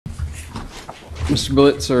Mr.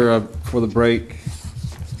 Blitzer, for the break,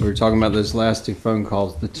 we were talking about those last two phone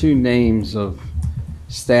calls. The two names of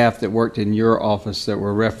staff that worked in your office that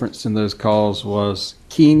were referenced in those calls was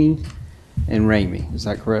Keeney and Ramey. Is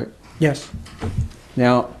that correct? Yes.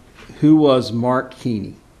 Now, who was Mark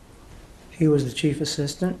Keeney? He was the chief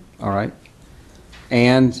assistant. All right.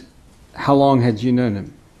 And how long had you known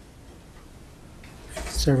him?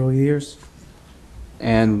 Several years.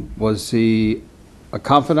 And was he a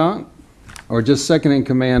confidant or just second in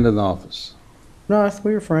command in the office? No,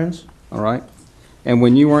 we were friends. All right. And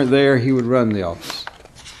when you weren't there, he would run the office?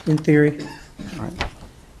 In theory. All right.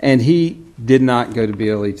 And he did not go to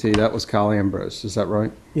BLET. That was Kyle Ambrose. Is that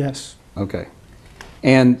right? Yes. Okay.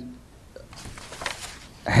 And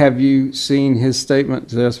have you seen his statement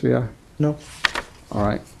to the SBI? No. All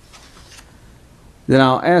right. Then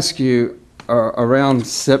I'll ask you, around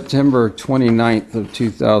September 29th of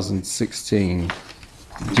 2016,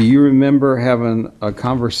 do you remember having a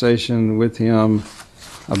conversation with him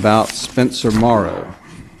about Spencer Morrow?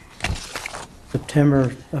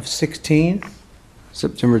 September of 16?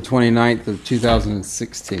 September 29th of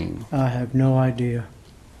 2016. I have no idea.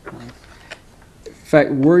 In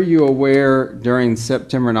fact, were you aware during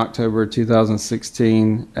September and October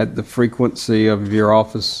 2016 at the frequency of your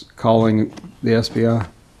office calling the SBI?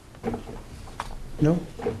 No.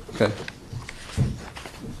 Okay.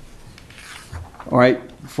 All right.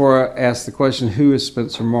 Before I ask the question, who is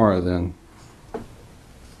Spencer Morrow then?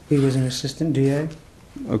 He was an assistant DA.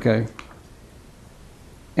 Okay.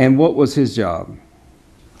 And what was his job?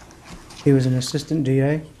 He was an assistant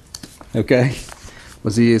DA. Okay.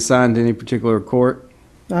 Was he assigned to any particular court?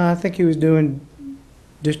 I think he was doing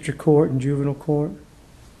district court and juvenile court.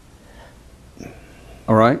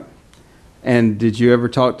 All right. And did you ever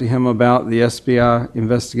talk to him about the SBI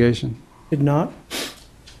investigation? Did not.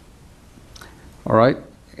 All right.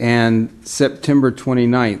 And September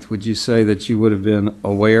 29th, would you say that you would have been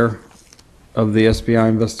aware of the SBI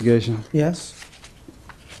investigation? Yes.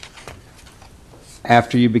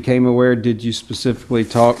 After you became aware, did you specifically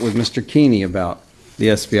talk with Mr. Keeney about the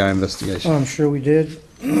SBI investigation? Oh, I'm sure we did.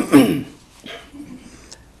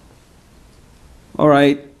 All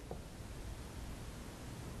right.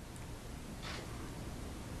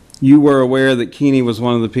 You were aware that Keeney was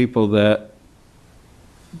one of the people that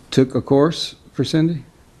took a course for Cindy?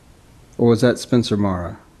 Or was that Spencer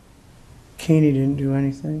Morrow? Keeney didn't do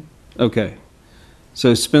anything. Okay.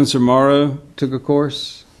 So Spencer Morrow took a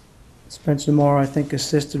course? Spencer Moore, I think,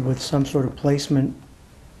 assisted with some sort of placement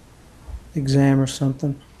exam or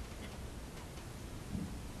something.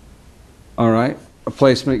 All right. A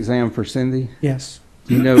placement exam for Cindy? Yes.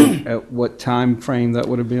 Do you know at what time frame that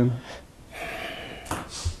would have been?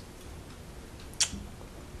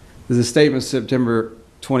 There's a statement September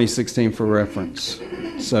 2016 for reference.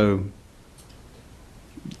 So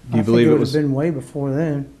do you believe it was? I think it would have been way before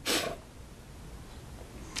then.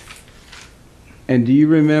 And do you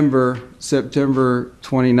remember September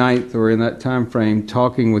 29th or in that time frame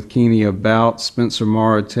talking with Keeney about Spencer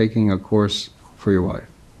Morrow taking a course for your wife?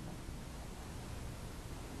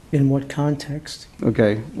 In what context?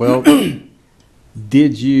 Okay. Well,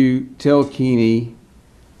 did you tell Keeney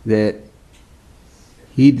that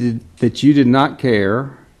that you did not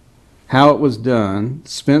care how it was done?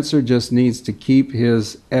 Spencer just needs to keep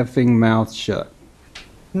his effing mouth shut.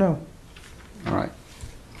 No. All right.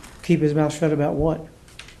 Keep his mouth shut about what?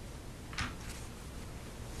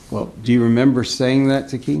 Well, do you remember saying that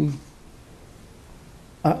to Keeney?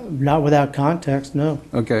 Not without context, no.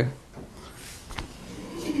 Okay.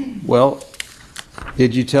 Well,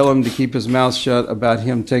 did you tell him to keep his mouth shut about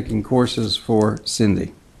him taking courses for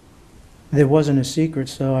Cindy? There wasn't a secret,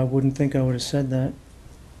 so I wouldn't think I would have said that.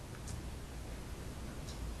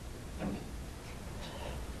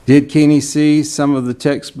 Did Keeney see some of the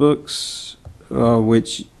textbooks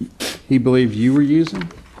which he believed you were using?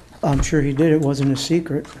 I'm sure he did. It wasn't a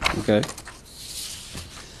secret. Okay.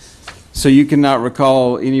 So you cannot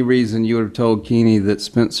recall any reason you would have told Keeney that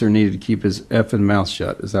Spencer needed to keep his effing mouth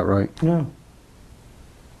shut. Is that right? No.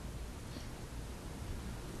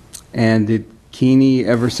 And did Keeney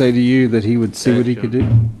ever say to you that he would see what he could do?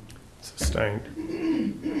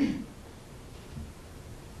 Sustained.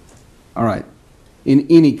 All right. In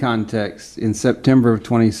any context, in September of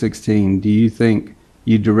 2016, do you think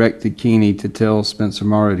you directed Keeney to tell Spencer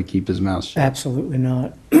Morrow to keep his mouth shut? Absolutely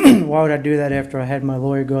not. Why would I do that after I had my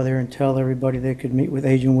lawyer go there and tell everybody they could meet with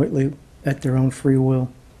Agent Whitley at their own free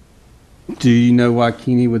will? Do you know why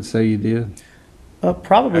Keeney would say you did?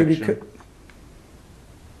 Probably Action. because...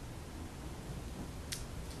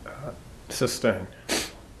 Sustained.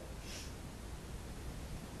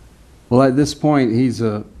 Well, at this point, he's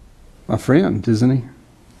a my friend, isn't he?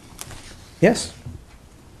 Yes.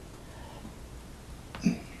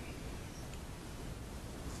 You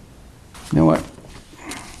know what?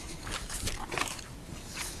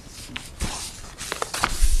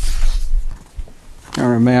 Your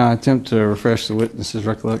Honor, may I attempt to refresh the witness's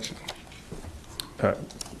recollection?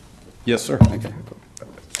 Yes, sir. Okay.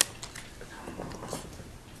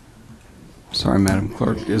 Sorry, Madam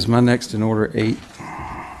Clerk. Is my next in order 8?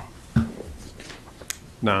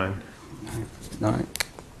 9. 9?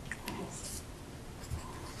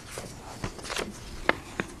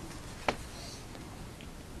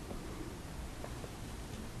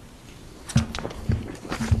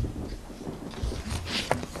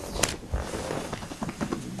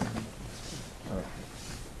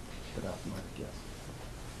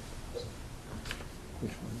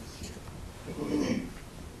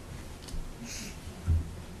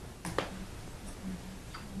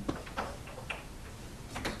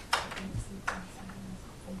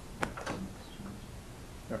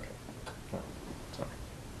 Okay. Sorry.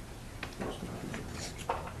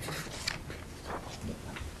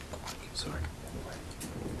 Sorry.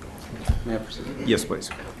 May I proceed? Yes, please.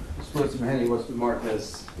 Mr. Mahaney, what's been marked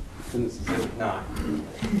as Defendant's Exhibit 9.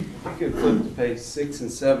 If you could flip to page 6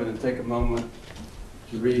 and 7 and take a moment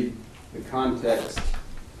to read the context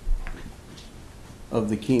of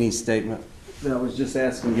the Keeney statement that I was just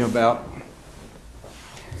asking you about.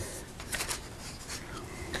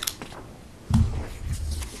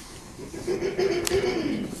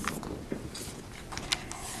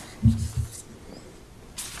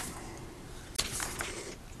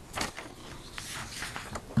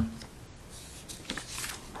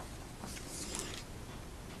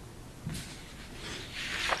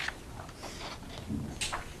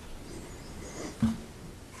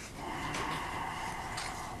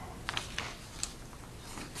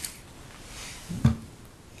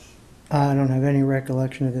 I don't have any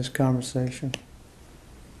recollection of this conversation.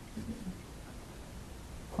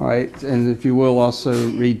 All right, and if you will also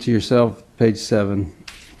read to yourself page 7.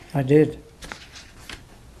 I did.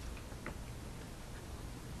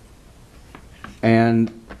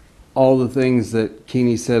 And all the things that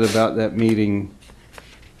Keeney said about that meeting,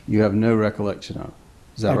 you have no recollection of.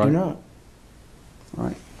 Is that right? I do not. All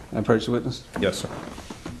right. I approach the witness. Yes, sir.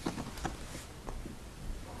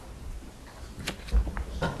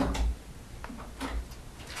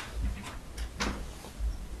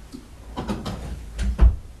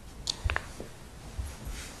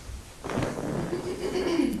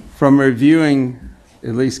 From reviewing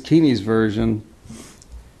at least Keeney's version,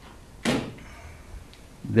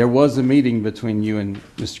 there was a meeting between you and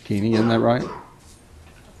Mr. Keeney, isn't that right?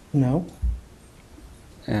 No.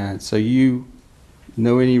 And so you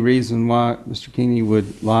know any reason why Mr. Keeney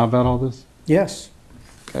would lie about all this? Yes.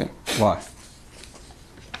 Okay, why?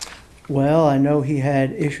 Well, I know he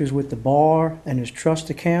had issues with the bar and his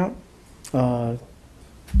trust account.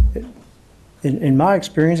 In my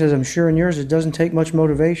experience, as I'm sure in yours, it doesn't take much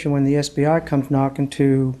motivation when the SBI comes knocking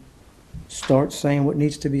to start saying what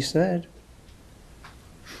needs to be said.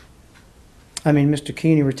 I mean, Mr.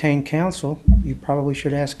 Keeney retained counsel. You probably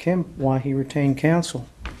should ask him why he retained counsel.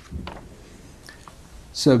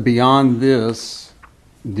 So beyond this,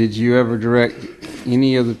 did you ever direct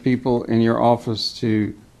any of the people in your office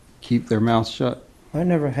to keep their mouths shut? I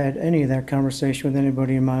never had any of that conversation with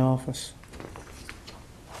anybody in my office.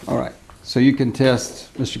 All right. So you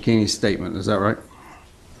contest Mr. Keeney's statement, is that right?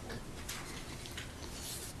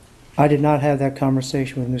 I did not have that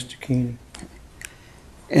conversation with Mr. Keeney.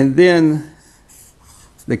 And then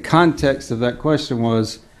the context of that question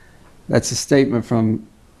was, that's a statement from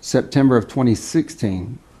September of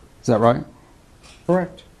 2016. Is that right?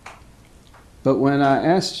 Correct. But when I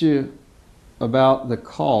asked you about the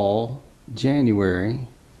call, January,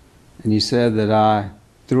 and you said that I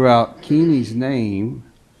threw out Keeney's name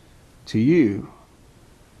to you,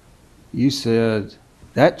 you said,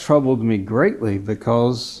 that troubled me greatly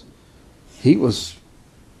because he was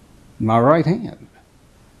my right hand,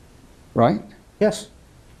 right? Yes.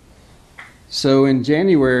 So in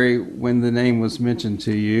January, when the name was mentioned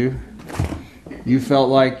to you, you felt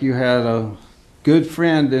like you had a good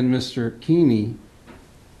friend in Mr. Keeney,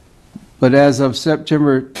 but as of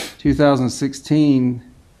September 2016,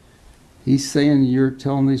 he's saying you're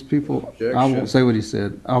telling these people, Objection. I won't say what he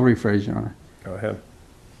said. I'll rephrase, Your Honor. Go ahead.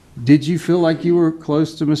 Did you feel like you were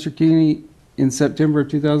close to Mr. Keeney in September of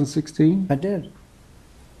 2016? I did.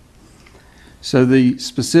 So the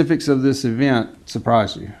specifics of this event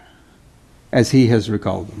surprised you, as he has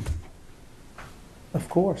recalled them. Of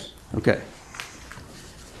course. Okay.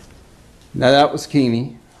 Now that was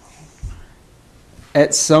Keeney.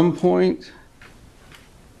 At some point,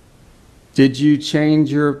 Did you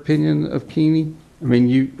change your opinion of Keeney? I mean,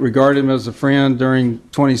 you regarded him as a friend during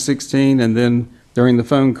 2016 and then during the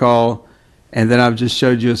phone call, and then I've just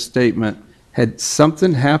showed you a statement. Had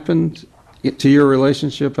something happened to your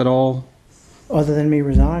relationship at all? Other than me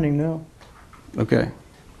resigning, no. Okay.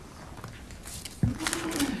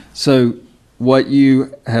 So what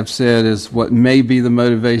you have said is what may be the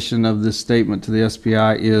motivation of this statement to the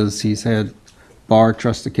SBI is he's had bar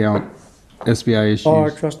trust account SBI issues.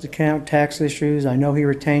 Bar, trust account, tax issues. I know he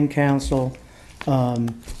retained counsel. You'll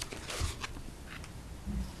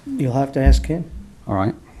have to ask him. All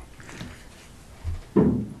right.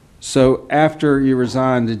 So after you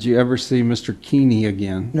resigned, did you ever see Mr. Keeney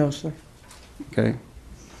again? No, sir. Okay.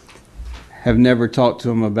 Have never talked to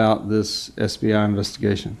him about this SBI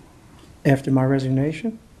investigation? After my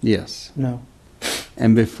resignation? Yes. No.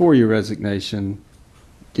 And before your resignation,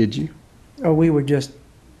 did you? Or we would just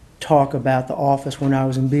talk about the office when I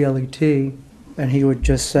was in BLET, and he would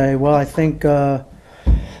just say, well, I think this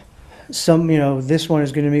one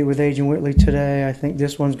is going to meet with Agent Whitley today. I think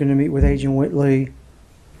this one's going to meet with Agent Whitley.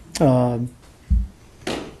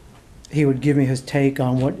 He would give me his take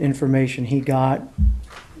on what information he got,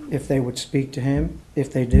 if they would speak to him.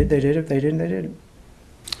 If they did, they did. If they didn't, they didn't.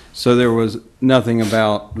 So there was nothing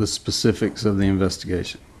about the specifics of the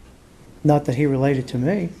investigation? Not that he related to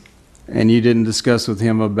me. And you didn't discuss with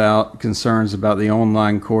him about concerns about the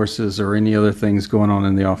online courses or any other things going on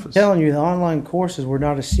in the office? I'm telling you, the online courses were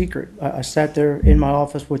not a secret. I sat there in my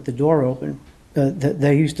office with the door open.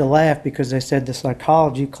 They used to laugh because they said the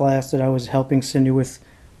psychology class that I was helping Cindy with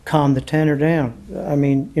calmed the tenor down. I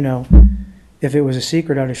mean, if it was a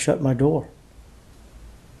secret, I'd have shut my door.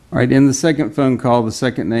 All right, in the second phone call, the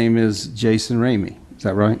second name is Jason Ramey. Is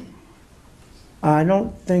that right? I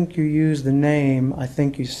don't think you used the name. I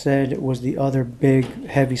think you said it was the other big,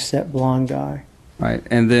 heavy-set blonde guy. Right,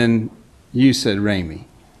 and then you said Ramey.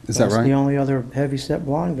 Is that That's right? the only other heavy-set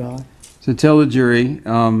blonde guy. So tell the jury,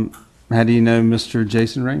 how do you know Mr.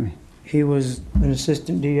 Jason Ramey? He was an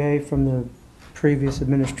assistant DA from the previous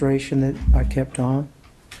administration that I kept on.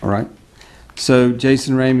 All right. So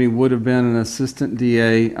Jason Ramey would have been an assistant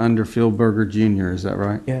DA under Phil Berger Jr., is that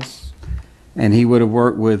right? Yes. And he would have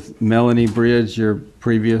worked with Melanie Bridge, your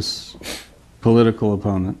previous political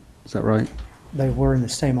opponent. Is that right? They were in the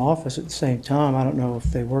same office at the same time. I don't know if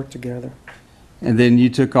they worked together. And then you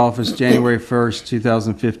took office January 1st,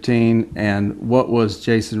 2015. And what was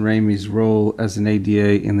Jason Ramey's role as an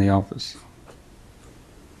ADA in the office?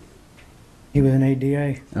 He was an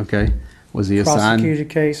ADA. Okay. Was he assigned? Prosecuted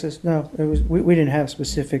cases. No, it was. We didn't have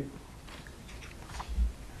specific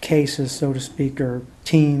cases, so to speak, or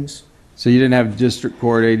teams. So you didn't have district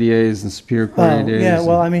court ADAs and superior court ADAs? Yeah,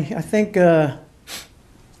 well, I mean, I think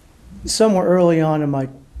somewhere early on in my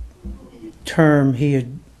term,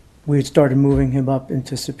 we had started moving him up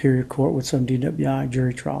into superior court with some DWI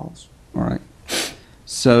jury trials. All right.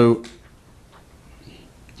 So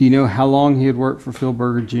do you know how long he had worked for Phil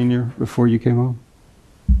Berger Jr. before you came on?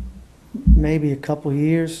 Maybe a couple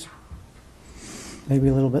years, maybe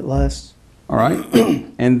a little bit less. All right.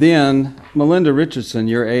 And then Melinda Richardson,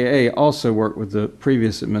 your AA, also worked with the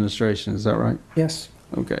previous administration. Is that right? Yes.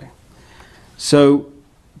 Okay. So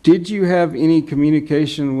did you have any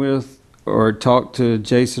communication with or talk to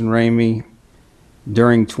Jason Ramey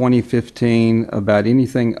during 2015 about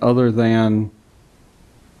anything other than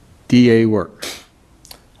DA work?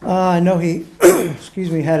 I know he,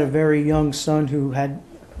 excuse me, had a very young son who had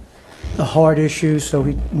a heart issue, so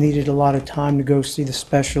he needed a lot of time to go see the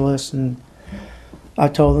specialist. And I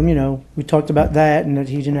told him, we talked about that, and that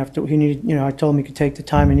he didn't have to. He needed, I told him he could take the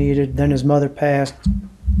time he needed. Then his mother passed,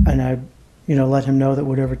 and I, let him know that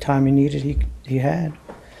whatever time he needed, he had.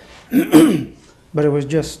 But it was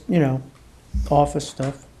just, office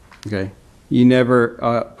stuff. Okay. You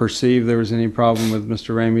never perceived there was any problem with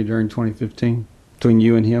Mr. Ramey during 2015 between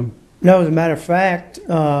you and him? No, as a matter of fact,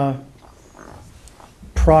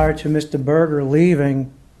 prior to Mr. Berger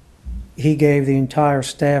leaving, he gave the entire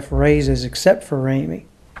staff raises except for Ramey,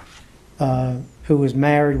 who was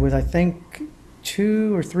married with, I think,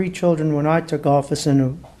 2 or 3 children when I took office,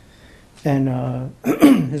 and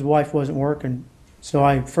his wife wasn't working.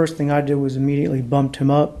 So first thing I did was immediately bumped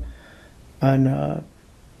him up, and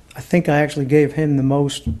I think I actually gave him the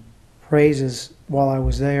most praises while I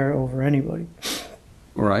was there over anybody.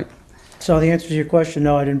 All right. So the answer to your question,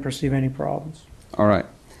 no, I didn't perceive any problems. All right.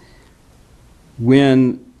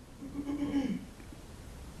 When,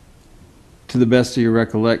 to the best of your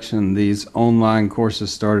recollection, these online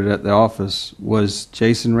courses started at the office, was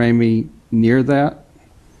Jason Ramey near that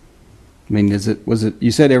I mean, was it, you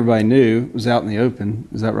said everybody knew, it was out in the open,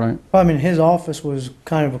 is that right? Well, I mean, his office was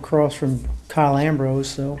kind of across from Kyle Ambrose,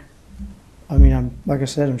 so, I mean, like I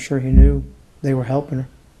said, I'm sure he knew they were helping her.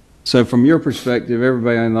 So from your perspective,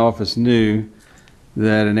 everybody in the office knew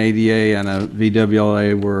that an ADA and a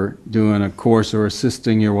VWLA were doing a course or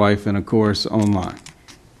assisting your wife in a course online?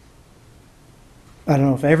 I don't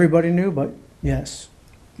know if everybody knew, but yes.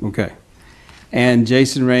 Okay. And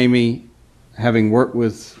Jason Ramey, having worked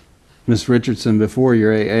with Ms. Richardson before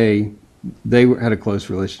your AA, they had a close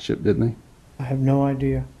relationship, didn't they? I have no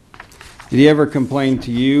idea. Did he ever complain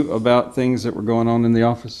to you about things that were going on in the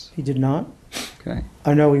office? He did not. Okay.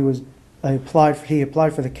 I know he applied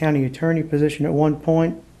for the county attorney position at one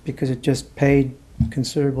point because it just paid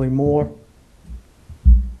considerably more.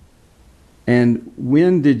 And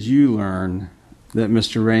when did you learn that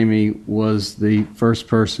Mr. Ramey was the first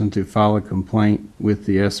person to file a complaint with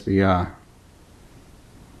the SBI?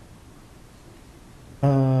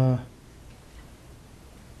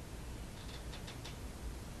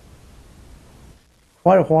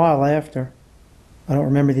 Quite a while after. I don't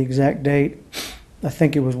remember the exact date. I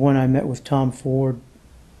think it was when I met with Tom Ford.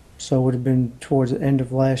 So it would have been towards the end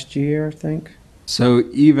of last year, I think. So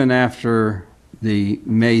even after the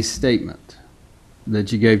May statement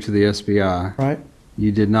that you gave to the SBI, Right?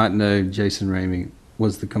 you did not know Jason Ramey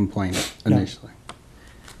was the complainant No. initially.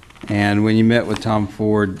 And when you met with Tom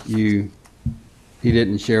Ford, he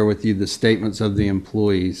didn't share with you the statements of the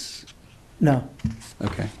employees. No.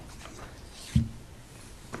 Okay.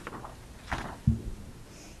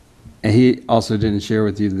 And he also didn't share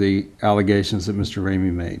with you the allegations that Mr.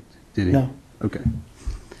 Ramey made, did he? No. Okay.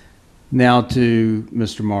 Now to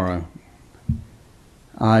Mr. Morrow.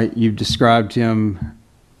 You've described him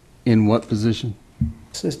in what position?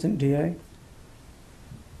 Assistant DA.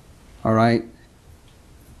 All right.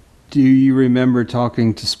 Do you remember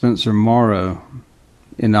talking to Spencer Morrow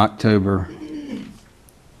in October?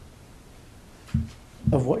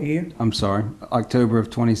 Of what year? I'm sorry, October of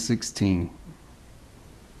 2016.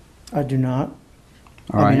 I do not.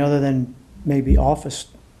 All I mean, right. other than maybe office,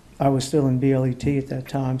 I was still in BLET at that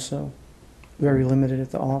time, so very limited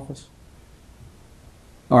at the office.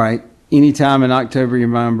 All right. Anytime in October you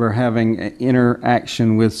remember having an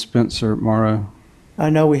interaction with Spencer Morrow? I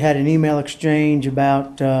know we had an email exchange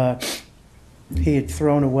about he had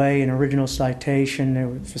thrown away an original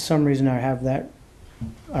citation. For some reason, I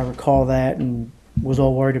recall that and was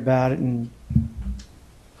all worried about it, and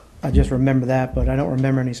I just remember that, but I don't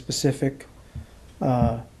remember any specific.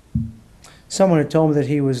 Someone had told me that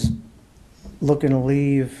he was looking to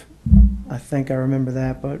leave. I think I remember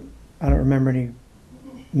that, but I don't remember any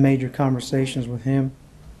major conversations with him.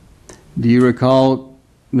 Do you recall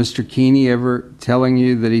Mr. Keeney ever telling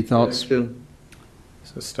you that he thought...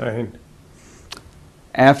 Sustained.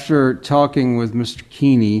 After talking with Mr.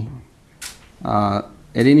 Keeney, at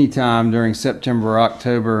any time during September or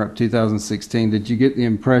October of 2016, did you get the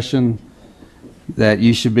impression that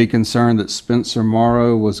you should be concerned that Spencer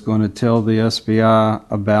Morrow was going to tell the SBI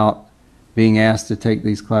about being asked to take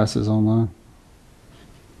these classes online?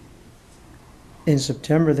 In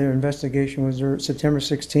September, their investigation was September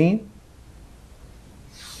 16th.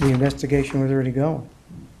 The investigation was already going.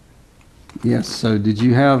 Yes, so did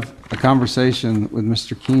you have a conversation with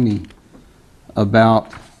Mr. Keeney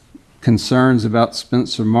about concerns about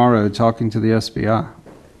Spencer Morrow talking to the SBI?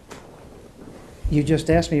 You just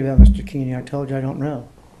asked me about Mr. Keeney. I told you I don't know.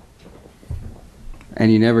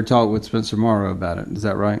 And you never talked with Spencer Morrow about it, is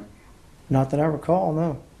that right? Not that I recall,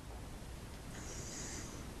 no.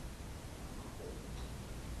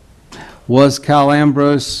 Was Kyle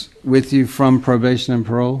Ambrose with you from probation and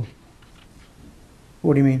parole?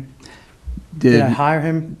 What do you mean? Did I hire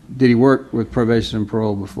him? Did he work with probation and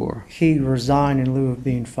parole before? He resigned in lieu of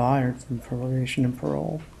being fired from probation and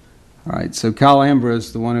parole. All right, so Kyle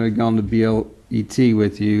Ambrose, the one who had gone to BLET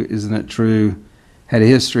with you, isn't it true, had a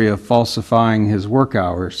history of falsifying his work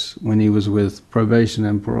hours when he was with probation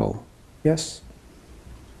and parole? Yes,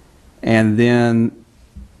 And then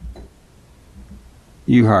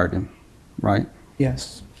you hired him, right?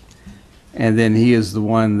 yes, And then he is the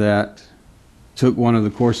one that took one of the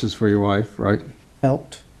courses for your wife, right?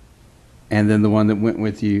 helped. And then the one that went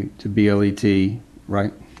with you to BLET,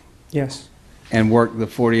 right? Yes, And worked the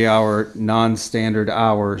 40-hour non-standard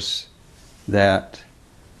hours that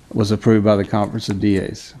was approved by the Conference of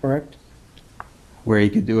DAs, correct, where he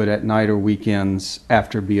could do it at night or weekends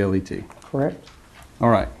after BLET. correct. All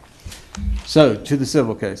right. So, to the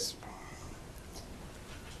civil case.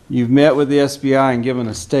 You've met with the SBI and given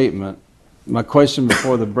a statement. My question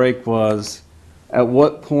before the break was, at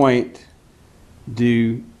what point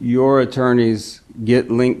do your attorneys get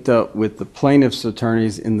linked up with the plaintiff's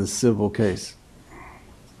attorneys in the civil case?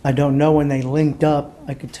 I don't know when they linked up.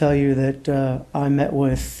 I could tell you that I met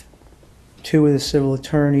with two of the civil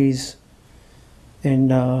attorneys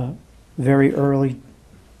in very early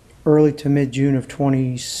to mid-June of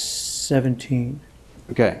 2017.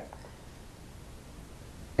 Okay.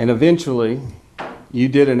 And eventually, you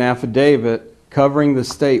did an affidavit covering the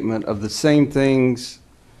statement of the same things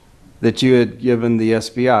that you had given the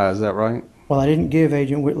SBI, is that right? Well, I didn't give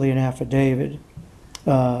Agent Whitley an affidavit,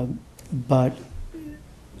 but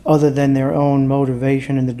other than their own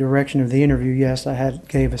motivation and the direction of the interview, yes, I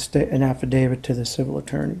gave an affidavit to the civil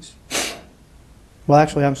attorneys. Well,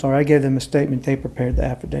 actually, I'm sorry, I gave them a statement, they prepared the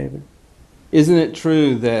affidavit. Isn't it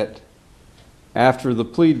true that after the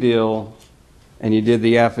plea deal and you did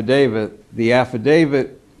the affidavit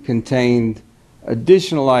contained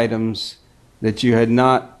additional items that you had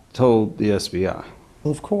not told the SBI?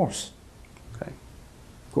 Well, of course. Okay,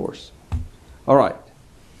 of course. All right.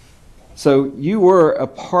 So you were a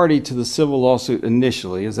party to the civil lawsuit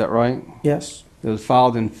initially, is that right? Yes. It was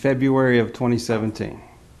filed in February of 2017.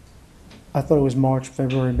 I thought it was March,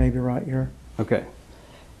 February, maybe right here. Okay.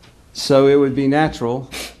 So it would be natural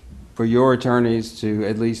for your attorneys to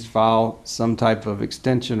at least file some type of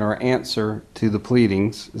extension or answer to the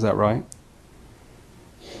pleadings, is that right?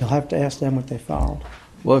 You'll have to ask them what they filed.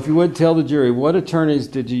 Well, if you would tell the jury, what attorneys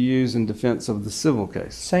did you use in defense of the civil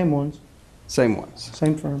case? Same ones, Same ones.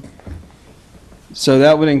 same firm. So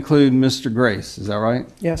that would include Mr. Grace, is that right?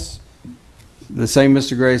 Yes, The same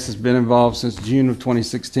Mr. Grace has been involved since June of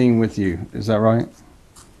 2016 with you, is that right?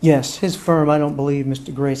 yes, his firm, I don't believe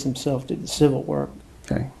Mr. Grace himself did the civil work.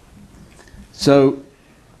 Okay. So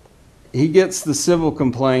he gets the civil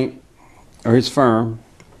complaint, or his firm,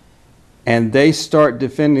 and they start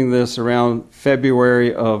defending this around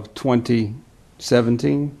February of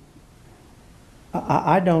 2017?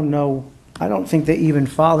 I don't know, I don't think they even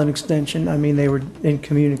filed an extension. I mean, they were in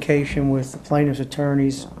communication with the plaintiff's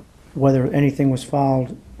attorneys. Whether anything was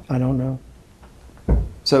filed, I don't know.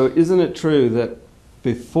 So isn't it true that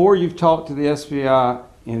before you've talked to the SBI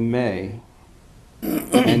in May,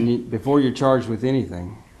 and before you're charged with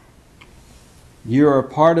anything, you're a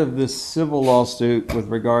part of this civil lawsuit with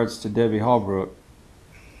regards to Debbie Hallbrook,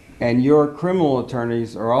 and your criminal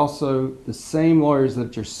attorneys are also the same lawyers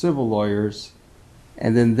that your civil lawyers,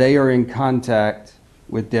 and then they are in contact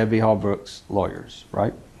with Debbie Hallbrook's lawyers,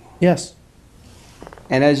 right? Yes,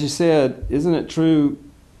 And as you said, isn't it true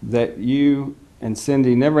that you and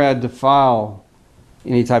Cindy never had to file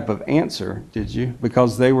any type of answer, did you?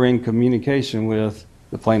 Because they were in communication with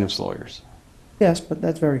the plaintiff's lawyers. yes, but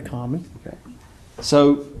that's very common. Okay.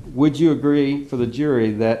 So would you agree for the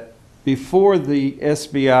jury that before the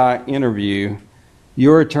SBI interview,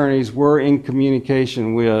 your attorneys were in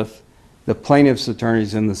communication with the plaintiff's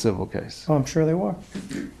attorneys in the civil case? Oh, I'm sure they were.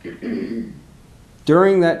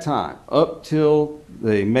 During that time, up till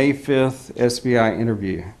the May 5th SBI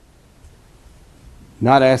interview,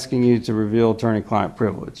 not asking you to reveal attorney-client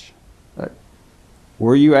privilege,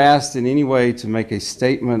 were you asked in any way to make a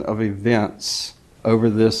statement of events over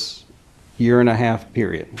this year-and-a-half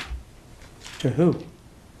period? To who?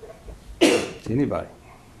 To anybody?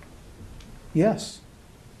 Yes,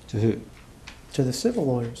 To who? to the civil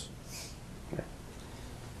lawyers.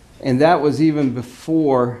 And that was even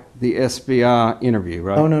before the SBI interview,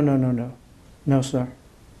 right? Oh, no, no, no, no. No, sir.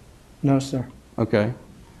 No, sir. Okay.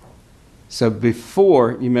 So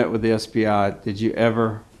before you met with the SBI, did you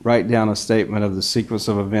ever write down a statement of the sequence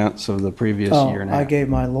of events of the previous Oh, year and a half? I gave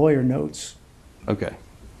my lawyer notes. Okay.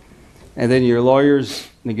 And then your lawyers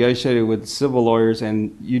negotiated with civil lawyers,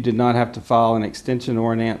 and you did not have to file an extension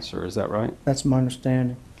or an answer, is that right? That's my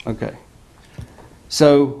understanding. Okay.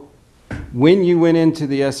 So when you went into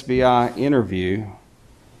the SBI interview,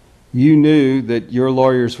 you knew that your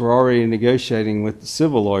lawyers were already negotiating with the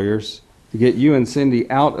civil lawyers to get you and Cindy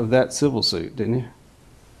out of that civil suit, didn't you?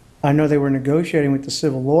 I know they were negotiating with the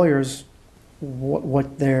civil lawyers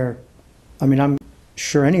what their, I mean, I'm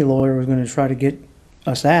sure any lawyer was going to try to get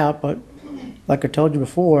us out, but like I told you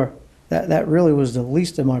before, that really was the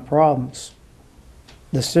least of my problems,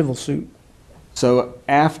 the civil suit. So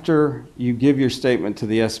after you give your statement to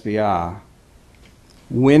the SBI,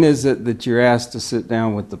 when is it that you're asked to sit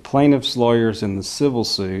down with the plaintiff's lawyers in the civil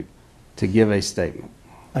suit to give a statement?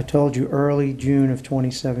 I told you early June of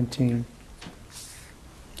 2017.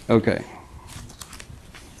 Okay.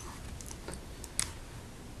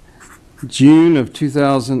 June of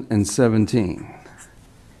 2017.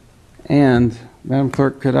 And, Madam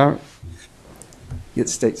Clerk, could I get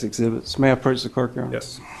state's exhibits? May I approach the clerk, Your Honor?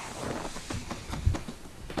 Yes.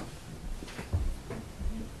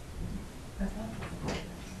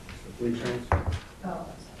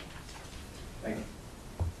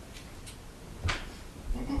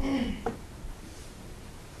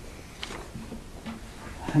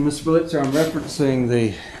 And Mr. Blitzer, I'm referencing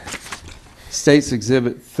the State's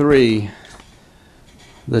Exhibit 3,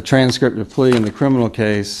 the transcript of plea in the criminal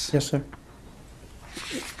case. Yes, sir.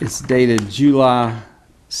 It's dated July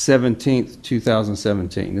 17th,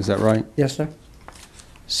 2017. Is that right? Yes, sir.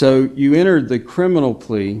 So you entered the criminal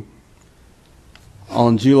plea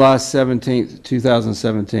on July 17th,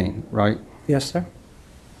 2017, right? Yes, sir.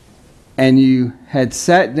 And you had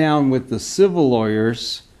sat down with the civil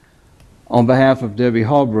lawyers on behalf of Debbie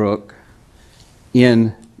Hallbrook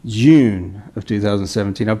in June of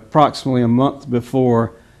 2017, approximately a month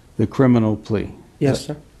before the criminal plea. Yes,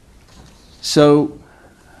 sir. So,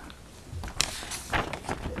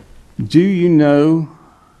 do you know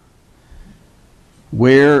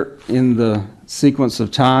where in the sequence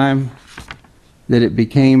of time that it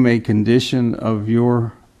became a condition of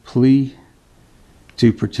your plea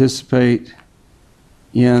to participate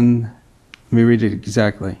in, let me read it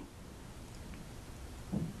exactly.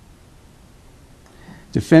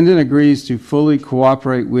 Defendant agrees to fully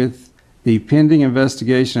cooperate with the pending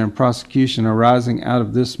investigation and prosecution arising out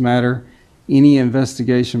of this matter, any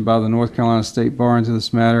investigation by the North Carolina State Bar into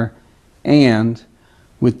this matter, and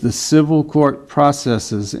with the civil court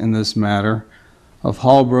processes in this matter of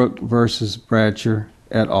Hallbrook versus Bradsher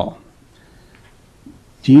et al.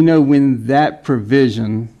 Do you know when that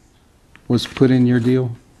provision was put in your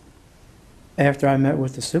deal? After I met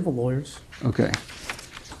with the civil lawyers. Okay.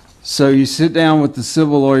 So you sit down with the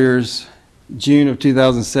civil lawyers June of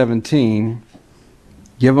 2017,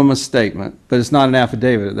 give them a statement, but it's not an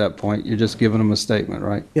affidavit at that point. You're just giving them a statement,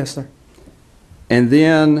 right? Yes, sir. And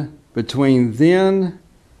then between then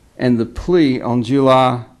and the plea on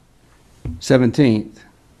July 17th,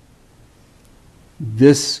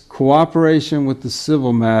 this cooperation with the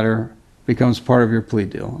civil matter becomes part of your plea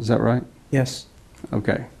deal. Is that right? Yes.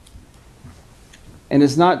 Okay. And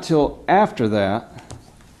it's not till after that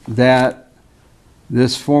that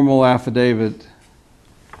this formal affidavit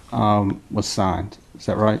was signed. Is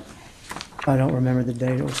that right? I don't remember the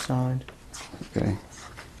date it was signed. Okay.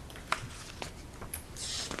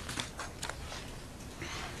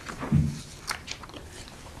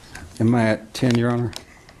 Am I at 10, Your Honor?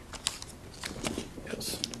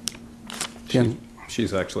 Yes. 10?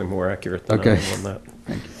 She's actually more accurate than I Okay. am on that.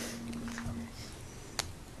 Thank you.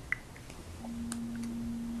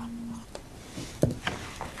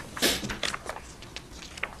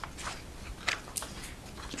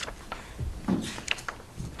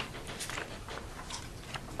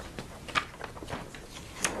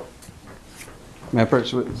 May I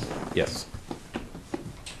approach the witness? Yes.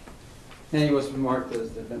 He was marked as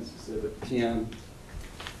defense exhibit 10.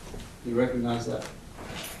 You recognize that?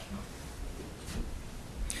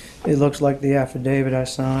 It looks like the affidavit I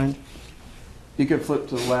signed. You could flip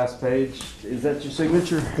to the last page. Is that your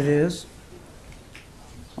signature? It is.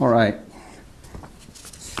 All right.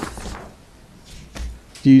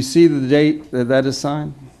 Do you see the date that that is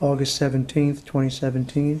signed? August 17th,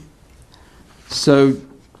 2017. So,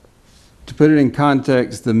 to put it in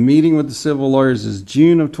context, the meeting with the civil lawyers is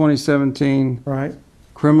June of 2017. Right.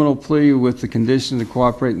 Criminal plea with the condition to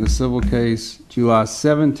cooperate in the civil case, July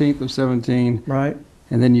 17th of 17. Right.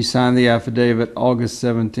 And then you sign the affidavit August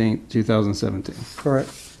 17th, 2017. Correct.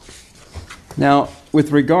 Now,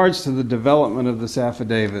 with regards to the development of this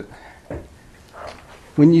affidavit,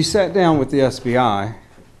 when you sat down with the SBI,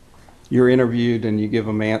 you're interviewed and you give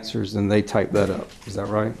them answers and they type that up. Is that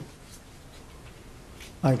right?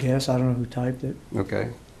 I guess. I don't know who typed it.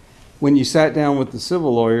 Okay. When you sat down with the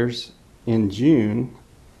civil lawyers in June,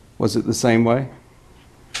 was it the same way?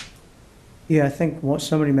 Yeah, I think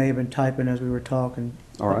somebody may have been typing as we were talking.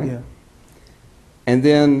 All right. Yeah. And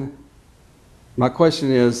then my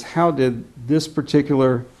question is, how did this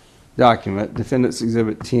particular document, Defendant's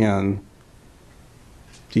Exhibit 10,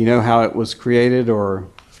 do you know how it was created or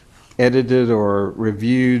edited or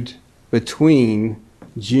reviewed between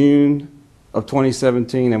June of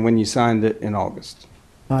 2017 and when you signed it in August?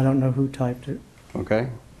 I don't know who typed it. Okay.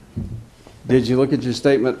 Did you look at your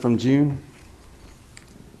statement from June?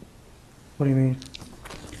 What do you mean?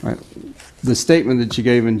 Right. The statement that you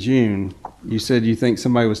gave in June, you said you think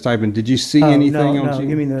somebody was typing. Did you see anything no, on no. June?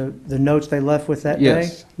 You mean the notes they left with that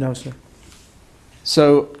Yes. day? No, sir.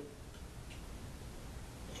 So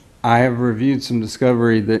I have reviewed some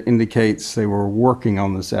discovery that indicates they were working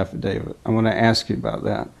on this affidavit. I want to ask you about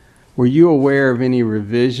that. Were you aware of any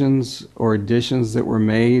revisions or additions that were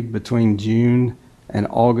made between June and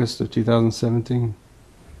August of 2017?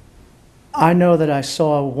 I know that I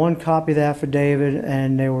saw one copy of the affidavit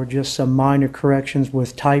and there were just some minor corrections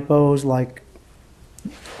with typos, like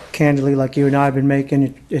candidly, like you and I have been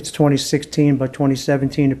making. It's 2016, but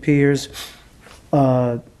 2017 appears.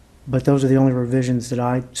 But those are the only revisions that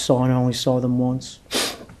I saw, and I only saw them once.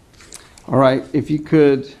 All right, if you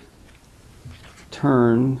could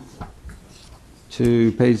turn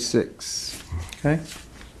to page 6. Okay?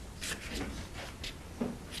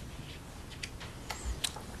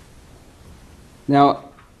 Now,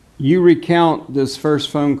 you recount this first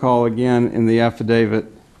phone call again in the affidavit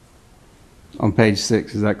on page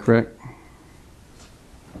 6, is that correct?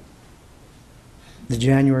 The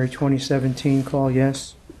January 2017 call,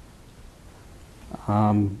 yes.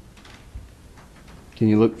 Can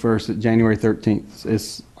you look first at January 13th?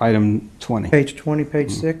 It's item 20. Page 20,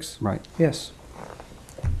 page 6? Right. Yes.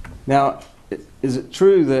 Now, is it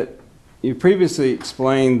true that you previously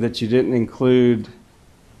explained that you didn't include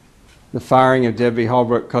the firing of Debbie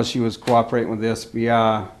Holbrook because she was cooperating with the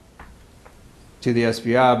SBI to the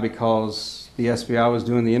SBI because the SBI was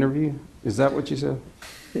doing the interview? Is that what you said?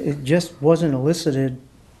 It just wasn't elicited.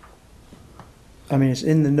 I mean, it's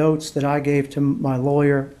in the notes that I gave to my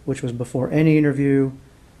lawyer, which was before any interview.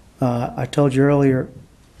 I told you earlier,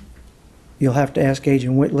 you'll have to ask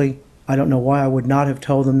Agent Whitley. I don't know why I would not have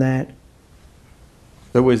told them that.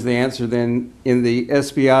 That was the answer then. In the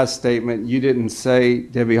SBI statement, you didn't say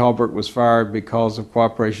Debbie Holbrook was fired because of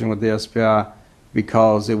cooperation with the SBI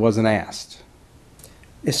because it wasn't asked.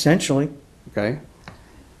 Essentially. Okay.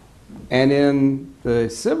 And in the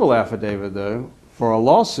civil affidavit, though, for a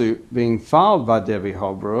lawsuit being filed by Debbie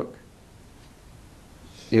Holbrook,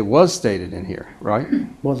 it was stated in here, right?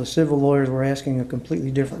 Well, the civil lawyers were asking a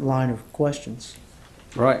completely different line of questions.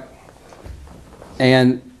 Right.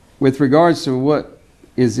 And with regards to what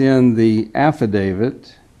is in the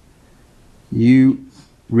affidavit, you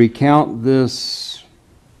recount this.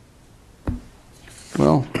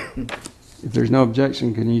 Well, if there's no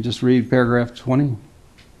objection, can you just read paragraph 20?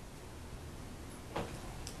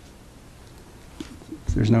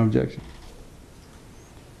 If there's no objection.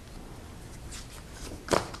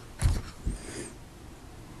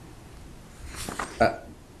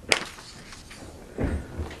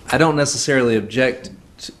 I don't necessarily object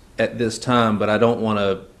at this time, but I don't want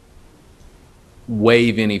to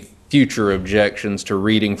waive any future objections to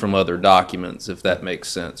reading from other documents, if that makes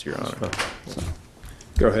sense, Your Honor.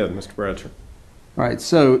 Go ahead, Mr. Bradsher. All right,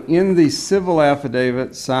 so in the civil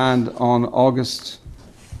affidavit signed on August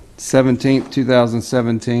 17th,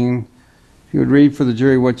 2017, if you would read for the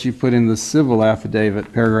jury what you put in the civil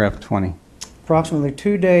affidavit, paragraph 20. Approximately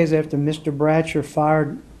 2 days after Mr. Bradsher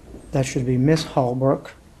fired, that should be Miss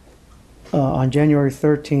Holbrook, on January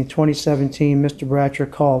 13th, 2017, Mr. Bradsher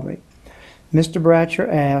called me. Mr. Bradsher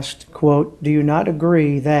asked, quote, "Do you not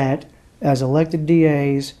agree that, as elected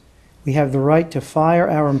DAs, we have the right to fire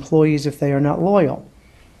our employees if they are not loyal?"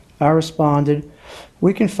 I responded,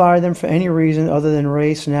 "We can fire them for any reason other than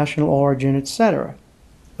race, national origin, etc."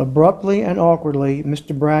 Abruptly and awkwardly,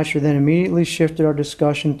 Mr. Bradsher then immediately shifted our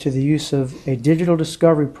discussion to the use of a digital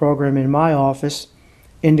discovery program in my office,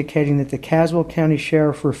 indicating that the Caswell County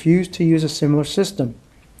Sheriff refused to use a similar system.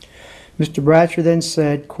 Mr. Bradsher then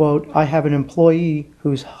said, quote, "I have an employee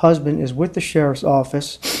whose husband is with the sheriff's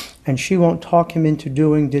office, and she won't talk him into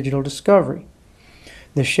doing digital discovery.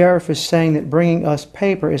 The sheriff is saying that bringing us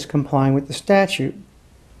paper is complying with the statute."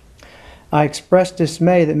 I expressed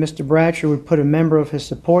dismay that Mr. Bradsher would put a member of his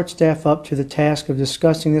support staff up to the task of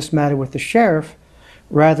discussing this matter with the sheriff,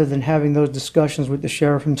 rather than having those discussions with the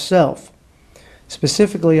sheriff himself.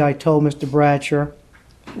 Specifically, I told Mr. Bradsher,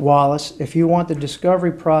 "Wallace, if you want the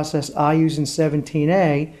discovery process I use in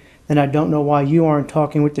 17A, then I don't know why you aren't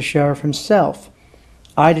talking with the sheriff himself.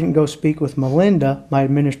 I didn't go speak with Melinda, my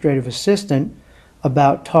administrative assistant,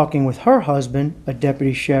 about talking with her husband, a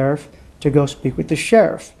deputy sheriff, to go speak with the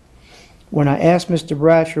sheriff." When I asked Mr.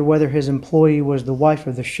 Bradsher whether his employee was the wife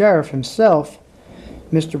of the sheriff himself,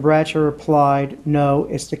 Mr. Bradsher replied, "No,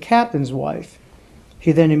 it's the captain's wife."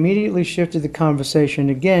 He then immediately shifted the conversation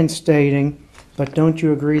again, stating, "But don't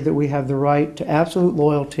you agree that we have the right to absolute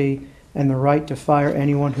loyalty and the right to fire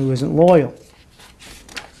anyone who isn't loyal?"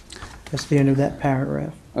 That's the end of that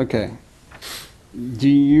paragraph. Okay. Do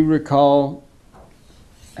you recall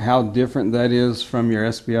how different that is from your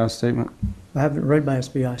SBI statement? I haven't read my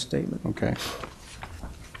SBI statement. Okay.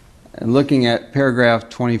 And looking at paragraph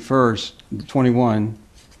 21,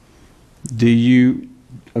 do you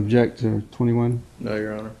object to 21? No,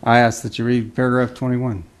 Your Honor. I ask that you read paragraph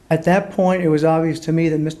 21. At that point, it was obvious to me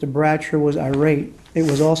that Mr. Bradsher was irate. It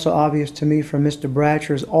was also obvious to me from Mr.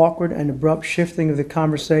 Bradsher's awkward and abrupt shifting of the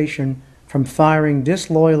conversation from firing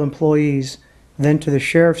disloyal employees, then to the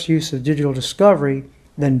sheriff's use of digital discovery,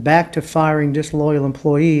 then back to firing disloyal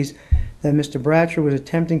employees, that Mr. Bradsher was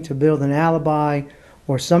attempting to build an alibi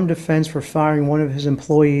or some defense for firing one of his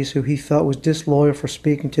employees who he felt was disloyal for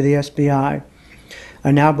speaking to the SBI.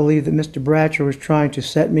 I now believe that Mr. Bradsher was trying to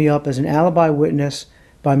set me up as an alibi witness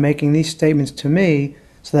by making these statements to me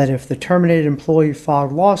so that if the terminated employee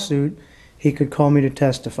filed a lawsuit, he could call me to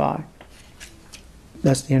testify.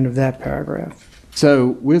 That's the end of that paragraph. So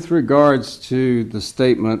with regards to the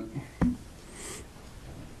statement,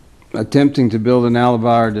 attempting to build an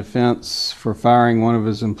alibi or defense for firing one of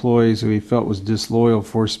his employees who he felt was disloyal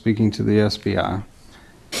for speaking to the SBI,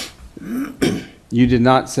 you did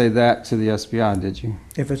not say that to the SBI, did you?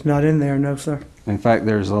 If it's not in there, no, sir. In fact,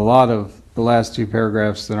 there's a lot of the last two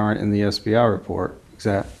paragraphs that aren't in the SBI report.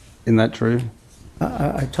 Isn't that true?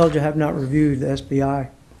 I told you I have not reviewed the SBI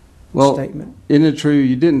Well, statement. isn't it true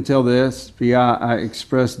you didn't tell the SBI I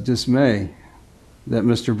expressed dismay that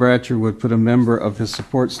Mr. Bradsher would put a member of his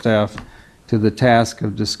support staff to the task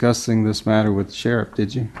of discussing this matter with the sheriff,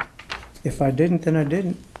 did you? If I didn't, then I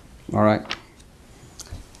didn't. All right.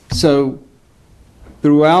 So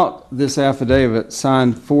throughout this affidavit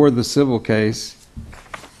signed for the civil case,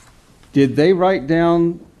 did they write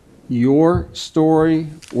down your story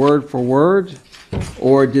word for word,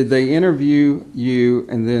 or did they interview you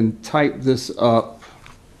and then type this up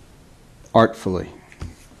artfully?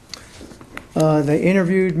 They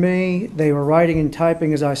interviewed me. They were writing and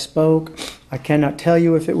typing as I spoke. I cannot tell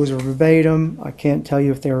you if it was a verbatim. I can't tell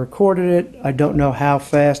you if they recorded it. I don't know how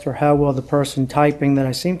fast or how well the person typing that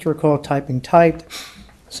I seem to recall typing typed.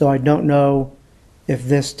 So I don't know if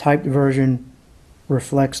this typed version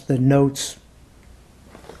reflects the notes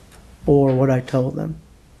or what I told them.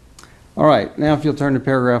 All right. Now if you'll turn to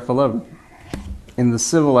paragraph 11 in the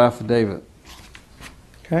civil affidavit.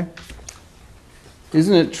 Okay?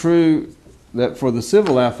 Isn't it true that for the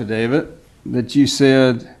civil affidavit that you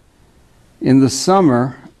said, in the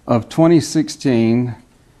summer of 2016,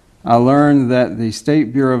 I learned that the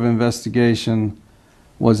State Bureau of Investigation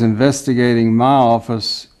was investigating my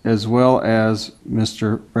office as well as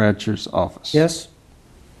Mr. Bradsher's office? Yes?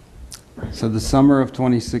 So the summer of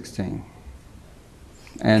 2016.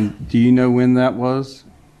 And do you know when that was?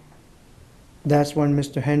 That's when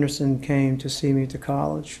Mr. Henderson came to see me to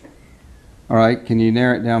college. All right. Can you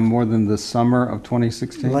narrow it down more than the summer of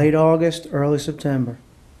 2016? Late August, early September.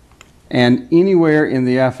 And anywhere in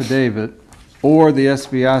the affidavit or the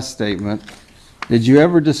SBI statement, did you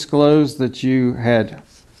ever disclose that you had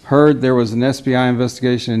heard there was an SBI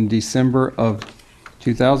investigation in December of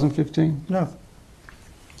 2015? No.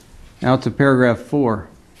 Now to paragraph 4.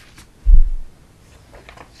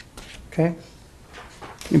 Okay?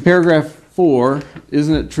 In paragraph 4,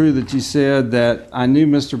 isn't it true that you said that I knew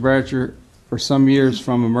Mr. Bradsher for some years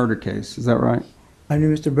from a murder case? Is that right? I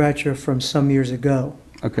knew Mr. Bradsher from some years ago.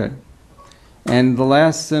 Okay. And the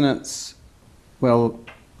last sentence, well,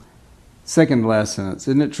 second to last sentence,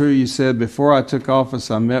 isn't it true you said, before I took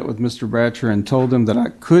office, I met with Mr. Bradsher and told him that I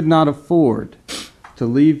could not afford to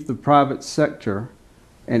leave the private sector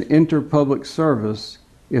and enter public service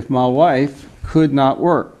if my wife could not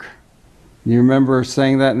work? Do you remember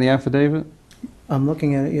saying that in the affidavit? I'm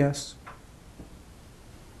looking at it, yes.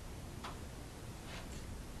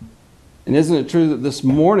 And isn't it true that this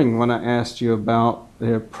morning when I asked you about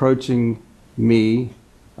approaching me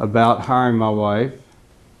about hiring my wife,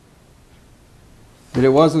 that it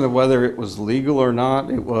wasn't whether it was legal or not,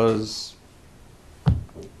 it was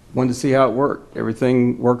wanted to see how it worked.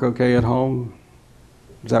 Everything work okay at home?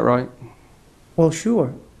 Is that right? Well,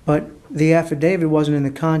 sure. But the affidavit wasn't in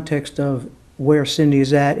the context of where Cindy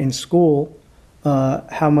is at in school,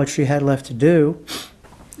 how much she had left to do.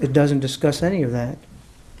 It doesn't discuss any of that.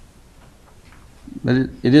 But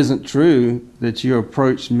it isn't true that you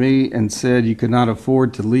approached me and said you could not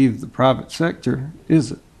afford to leave the private sector,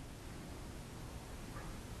 is it?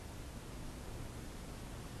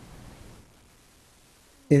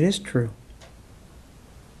 It is true.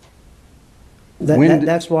 When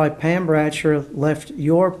That's why Pam Bradsher left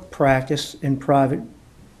your practice in private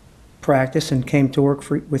practice and came to work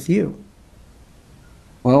with you.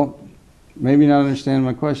 Well, maybe not understand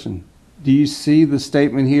my question. Do you see the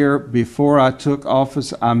statement here, before I took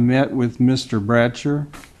office, I met with Mr. Bradsher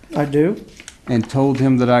I do. and told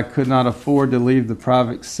him that I could not afford to leave the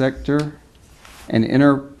private sector and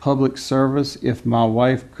enter public service if my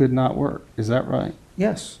wife could not work? Is that right?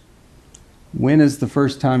 Yes. When is the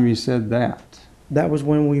first time you said that? That was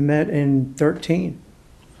when we met in 13.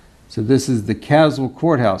 So this is the Caswell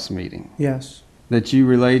Courthouse meeting Yes. that you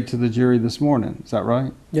relayed to the jury this morning. Is that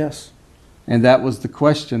right? Yes. And that was the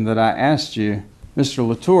question that I asked you. Mr.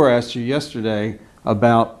 Latour asked you yesterday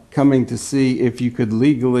about coming to see if you could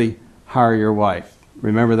legally hire your wife.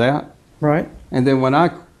 Remember that? Right? And then when I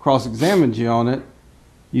cross-examined you on it,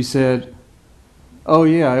 you said, oh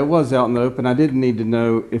yeah, it was out in the open. I didn't need to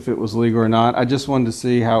know if it was legal or not. I just wanted to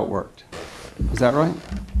see how it worked. Is that right?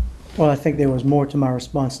 Well, I think there was more to my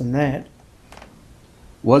response than that.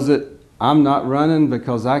 Was it, I'm not running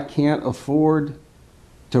because I can't afford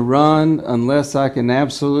to run unless I can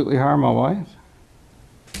absolutely hire my wife?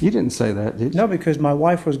 You didn't say that, did you? No, because my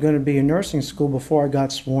wife was going to be in nursing school before I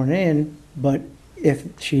got sworn in, but if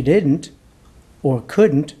she didn't or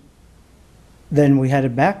couldn't, then we had a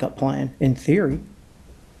backup plan, in theory.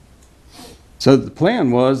 So the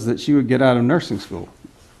plan was that she would get out of nursing school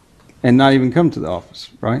and not even come to the office,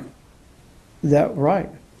 right? Right,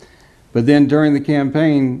 But then during the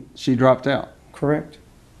campaign, she dropped out. correct.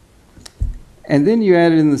 And then you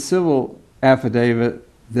added in the civil affidavit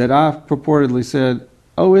that I purportedly said,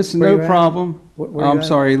 oh, it's Where no you at? problem. Where you I'm at?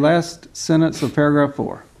 sorry, last sentence of paragraph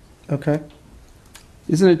 4. Okay.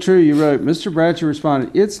 Isn't it true you wrote, Mr. Bradsher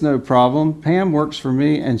responded, it's no problem. Pam works for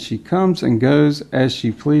me and she comes and goes as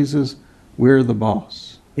she pleases. We're the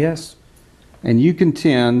boss. Yes, And you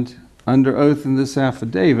contend under oath in this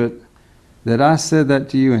affidavit that I said that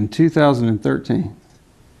to you in 2013.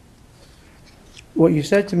 what you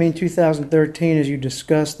said to me in 2013 is you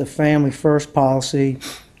discussed the family first policy,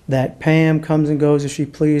 that Pam comes and goes as she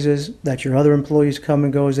pleases, that your other employees come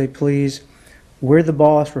and go as they please. We're the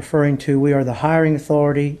boss, referring to we are the hiring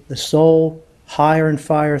authority, the sole hire and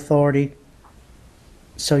fire authority.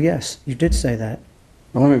 So yes, you did say that.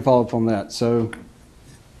 Well, let me follow up on that. So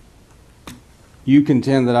you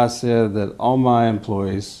contend that I said that all my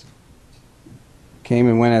employees came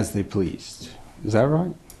and went as they pleased. Is that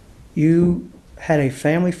right? You had a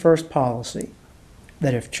family first policy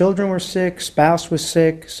that if children were sick, spouse was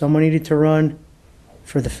sick, someone needed to run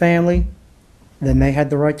for the family, then they had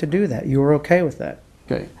the right to do that. You were okay with that.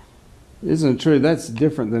 Okay. Isn't it true? That's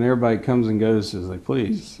different than everybody comes and goes as they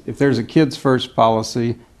please. If there's a kids first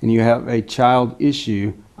policy and you have a child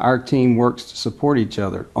issue, our team works to support each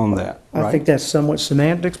other on that, right? I think that's somewhat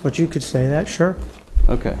semantics, but you could say that, sure.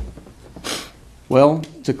 Okay. Well,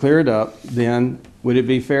 to clear it up, then, would it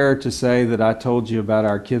be fair to say that I told you about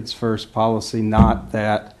our kids first policy, not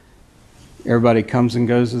that everybody comes and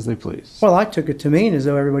goes as they please? Well, I took it to mean as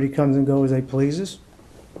though everybody comes and goes as they pleases.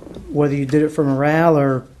 Whether you did it for morale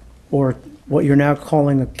or what you're now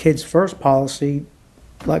calling a kids first policy,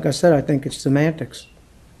 like I said, I think it's semantics.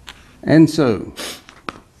 And so,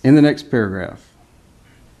 in the next paragraph,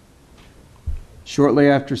 shortly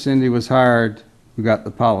after Cindy was hired, we got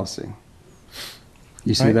the policy.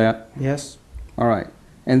 You see Right. that? Yes? All right.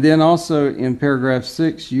 And then also in paragraph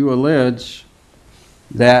 6, you allege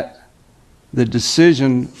that the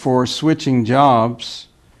decision for switching jobs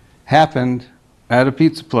happened at a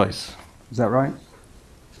pizza place. Is that right?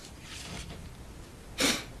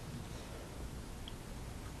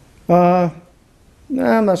 No,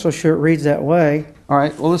 I'm not so sure it reads that way. All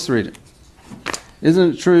right, well, let's read it.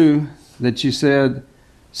 Isn't it true that you said,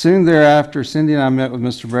 soon thereafter, Cindy and I met with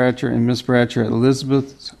Mr. Bradsher and Miss Bradsher at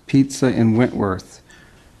Elizabeth's Pizza in Wentworth?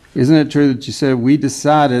 Isn't it true that you said, we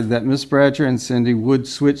decided that Miss Bradsher and Cindy would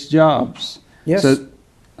switch jobs? Yes.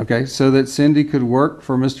 Okay, so that Cindy could work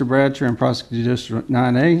for Mr. Bradsher in Prosecutor District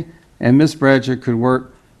 9A, and Miss Bradsher could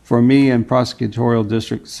work for me in Prosecutorial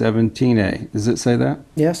District 17A. Does it say that?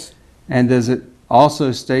 Yes, And does it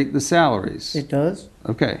also state the salaries? it does.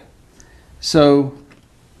 Okay. So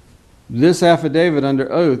this affidavit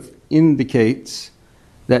under oath indicates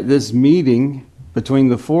that this meeting between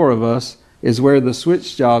the four of us is where the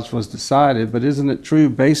switch jobs was decided, but isn't it true,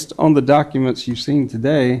 based on the documents you've seen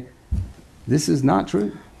today, this is not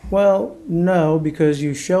true? Well, no, because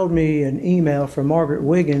you showed me an email from Margaret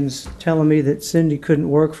Wiggins telling me that Cindy couldn't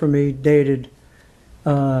work for me dated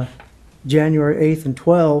January 8th and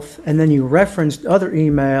 12th, and then you referenced other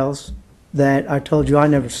emails that I told you I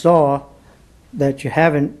never saw, that you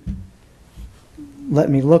haven't let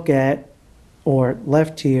me look at or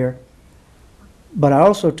left here. But I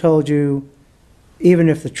also told you, even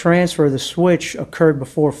if the transfer of the switch occurred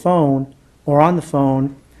before phone or on the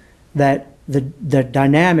phone, that the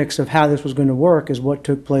dynamics of how this was going to work is what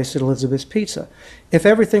took place at Elizabeth's Pizza. If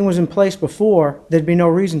everything was in place before, there'd be no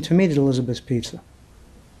reason to meet at Elizabeth's Pizza.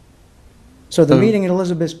 So the meeting at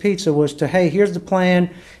Elizabeth's Pizza was to, hey, here's the plan,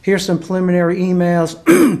 here's some preliminary emails,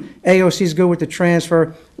 AOC's good with the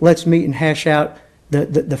transfer, let's meet and hash out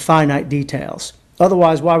the finite details.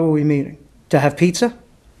 Otherwise, why were we meeting? To have pizza?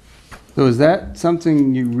 So is that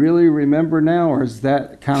something you really remember now, or is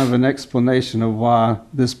that kind of an explanation of why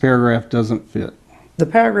this paragraph doesn't fit? The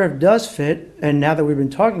paragraph does fit, and now that we've been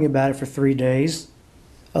talking about it for 3 days,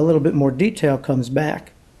 a little bit more detail comes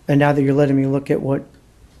back. And now that you're letting me look at what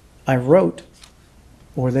I wrote,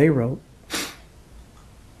 or they wrote.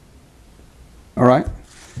 right.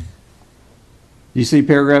 You see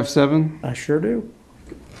paragraph 7? I sure do.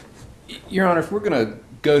 Your Honor, if we're going to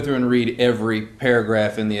go through and read every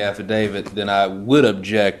paragraph in the affidavit, then I would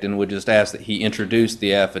object and would just ask that he introduce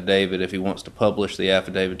the affidavit. If he wants to publish the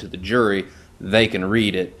affidavit to the jury, they can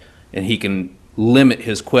read it, and he can limit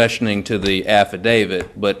his questioning to the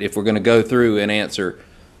affidavit. But if we're going to go through and answer,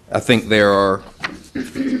 I think there are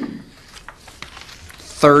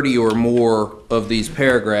 30 or more of these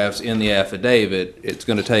paragraphs in the affidavit. It's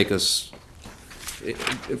going to take us,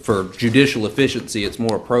 for judicial efficiency, it's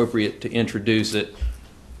more appropriate to introduce it,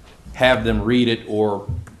 have them read it, or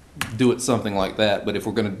do it something like that. But if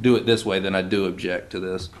we're going to do it this way, then I do object to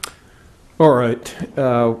this. All right.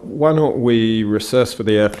 Why don't we recess for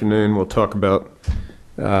the afternoon? We'll talk about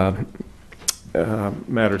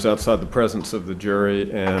matters outside the presence of the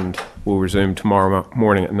jury, and we'll resume tomorrow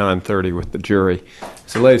morning at 9:30 with the jury.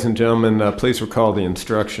 So, ladies and gentlemen, please recall the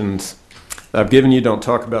instructions I've given you. Don't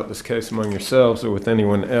talk about this case among yourselves or with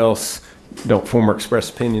anyone else. Don't form or express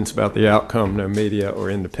opinions about the outcome. No media or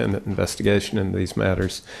independent investigation into these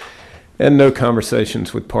matters. And no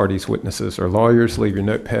conversations with parties, witnesses, or lawyers. Leave your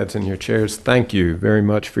notepads in your chairs. Thank you very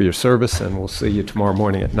much for your service, and we'll see you tomorrow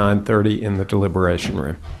morning at 9:30 in the deliberation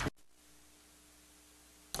room.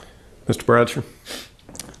 Mr. Bradsher?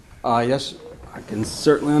 Yes, I can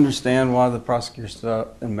certainly understand why the prosecutor stood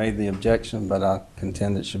up and made the objection, but I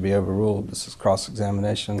contend it should be overruled. This is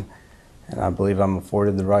cross-examination, and I believe I'm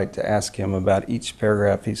afforded the right to ask him about each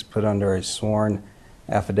paragraph he's put under a sworn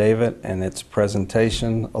affidavit and its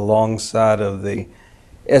presentation alongside of the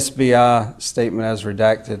SBI statement as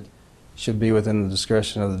redacted should be within the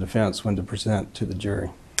discretion of the defense when to present to the jury.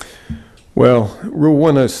 Well, Rule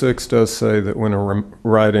 106 does say that when a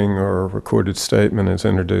writing or a recorded statement is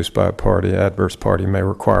introduced by a party, adverse party may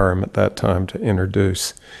require him at that time to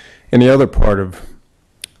introduce any other part of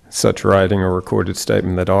such writing or recorded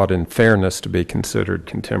statement that ought in fairness to be considered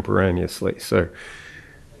contemporaneously. So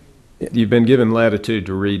you've been given latitude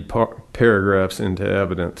to read paragraphs into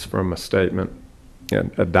evidence from a statement,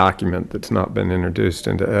 a document that's not been introduced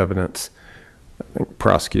into evidence. I think the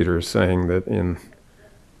prosecutor is saying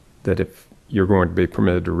that if you're going to be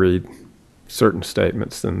permitted to read certain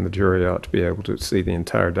statements, then the jury ought to be able to see the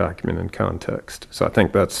entire document in context. So I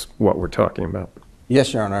think that's what we're talking about.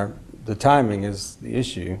 Yes, Your Honor. The timing is the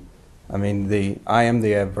issue. I mean, I am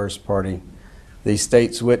the adverse party. The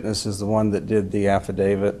state's witness is the one that did the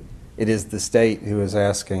affidavit. It is the state who is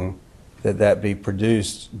asking that that be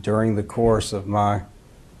produced during the course of my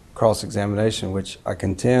cross-examination, which I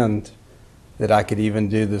contend that I could even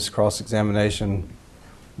do this cross-examination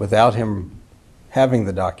without him having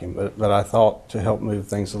the document. But I thought to help move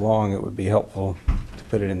things along, it would be helpful to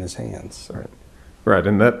put it in his hands. Right,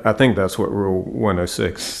 and I think that's what Rule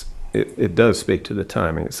 106, it does speak to the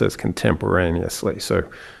timing. It says contemporaneously. So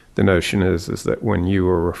the notion is that when you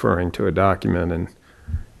are referring to a document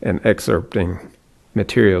and excerpting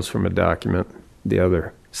materials from a document, the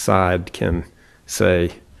other side can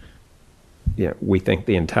say, yeah, we think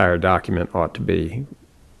the entire document ought to be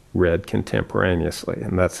read contemporaneously,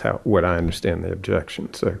 and that's what I understand the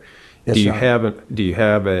objection. So yes, do you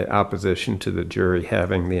have a opposition to the jury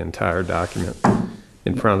having the entire document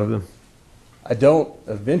in front of them? I don't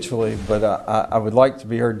eventually, but I would like to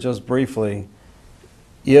be heard just briefly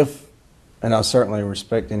if, and I certainly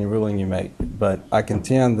respect any ruling you make, but I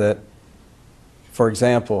contend that, for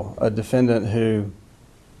example, a defendant who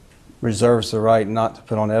reserves the right not to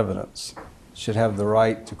put on evidence should have the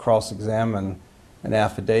right to cross-examine an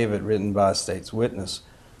affidavit written by a state's witness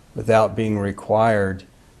without being required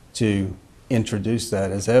to introduce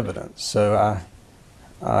that as evidence. So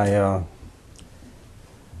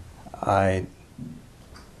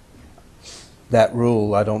that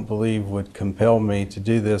rule, I don't believe, would compel me to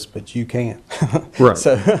do this, but you can. Right.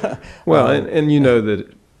 So, well, and you know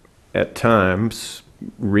that at times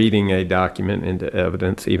reading a document into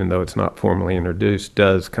evidence, even though it's not formally introduced,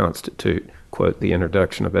 does constitute, quote, the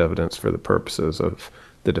introduction of evidence for the purposes of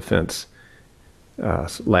the defense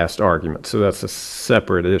last argument. So that's a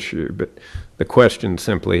separate issue. But the question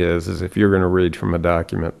simply is if you're going to read from a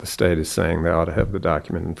document, the state is saying they ought to have the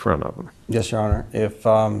document in front of them. yes, Your Honor.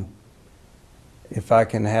 If I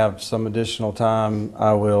can have some additional time,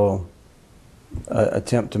 I will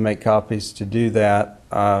attempt to make copies to do that.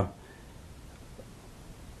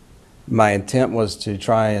 My intent was to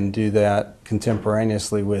try and do that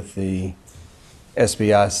contemporaneously with the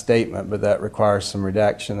SBI statement, but that requires some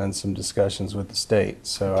redaction and some discussions with the state.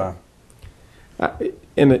 So, I'm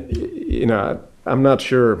not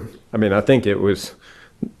sure. I mean, I think it was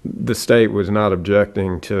the state was not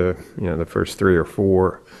objecting to the first 3 or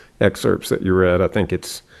 4 excerpts that you read. I think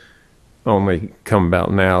it's only come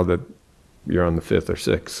about now that you're on the 5th or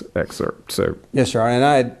 6th excerpt. So, Yes, Your Honor, and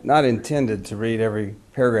I had not intended to read every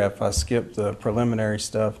paragraph. I skipped the preliminary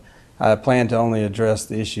stuff. I plan to only address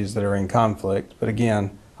the issues that are in conflict, but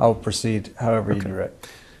again, I'll proceed however you direct.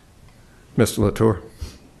 Mr. Latour.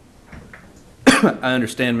 I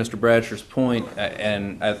understand Mr. Bradsher's point,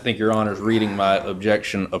 and I think Your Honor's reading my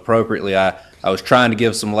objection appropriately. I was trying to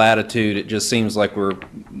give some latitude. It just seems like we're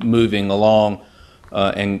moving along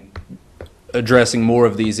and addressing more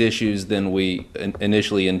of these issues than we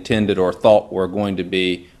initially intended or thought were going to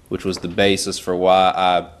be, which was the basis for why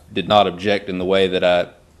I did not object in the way that I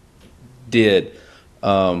did.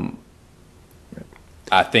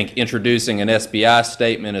 I think introducing an SBI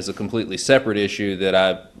statement is a completely separate issue that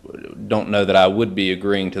I don't know that I would be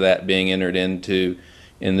agreeing to that being entered into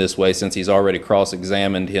in this way, since he's already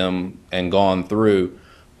cross-examined him and gone through.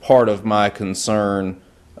 Part of my concern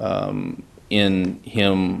in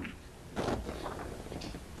him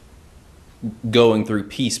going through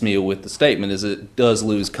piecemeal with the statement is it does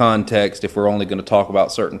lose context if we're only going to talk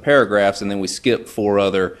about certain paragraphs and then we skip 4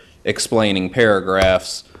 other explaining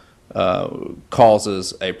paragraphs.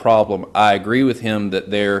 Causes a problem. I agree with him that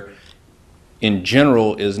there in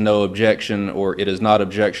general is no objection, or it is not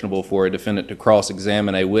objectionable for a defendant to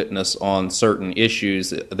cross-examine a witness on certain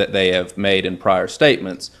issues that they have made in prior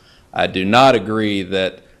statements. I do not agree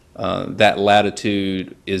that that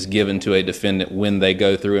latitude is given to a defendant when they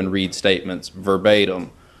go through and read statements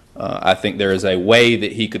verbatim. I think there is a way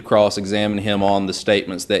that he could cross-examine him on the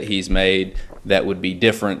statements that he's made that would be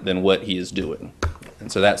different than what he is doing.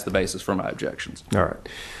 And so that's the basis for my objections. All right.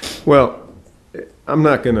 Well, I'm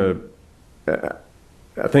not going to,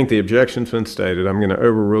 I think the objection's been stated. I'm going to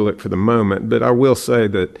overrule it for the moment, but I will say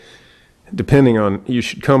that depending on, you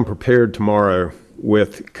should come prepared tomorrow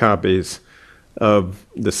with copies of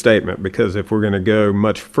the statement, because if we're going to go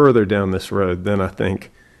much further down this road, then I think,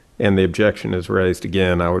 and the objection is raised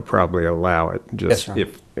again, I would probably allow it, just Yes,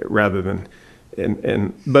 if, rather than,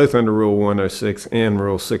 and both under Rule 106 and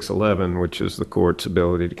Rule 611, which is the court's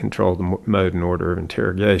ability to control the mode and order of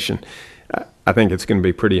interrogation, I think it's going to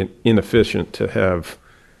be pretty inefficient to have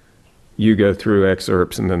you go through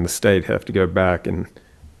excerpts and then the state have to go back and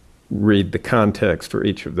read the context for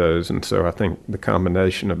each of those. And so I think the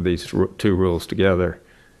combination of these 2 rules together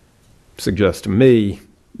suggests to me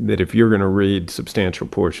that if you're going to read substantial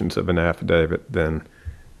portions of an affidavit, then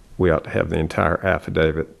we ought to have the entire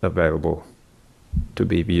affidavit available to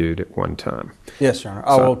be viewed at one time. Yes, Your Honor.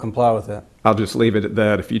 I will comply with that. I'll just leave it at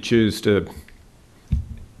that. If you choose to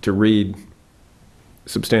read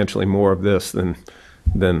substantially more of this,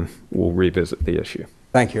 then we'll revisit the issue.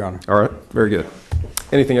 Thank you, Your Honor. All right, very good.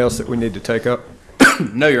 Anything else that we need to take up?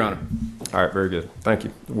 No, Your Honor. All right, very good. Thank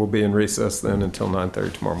you. We'll be in recess then until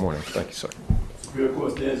 9:30 tomorrow morning. Thank you, sir. Superior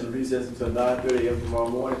Court stands in recess until 9:30 a.m. tomorrow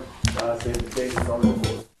morning. Same case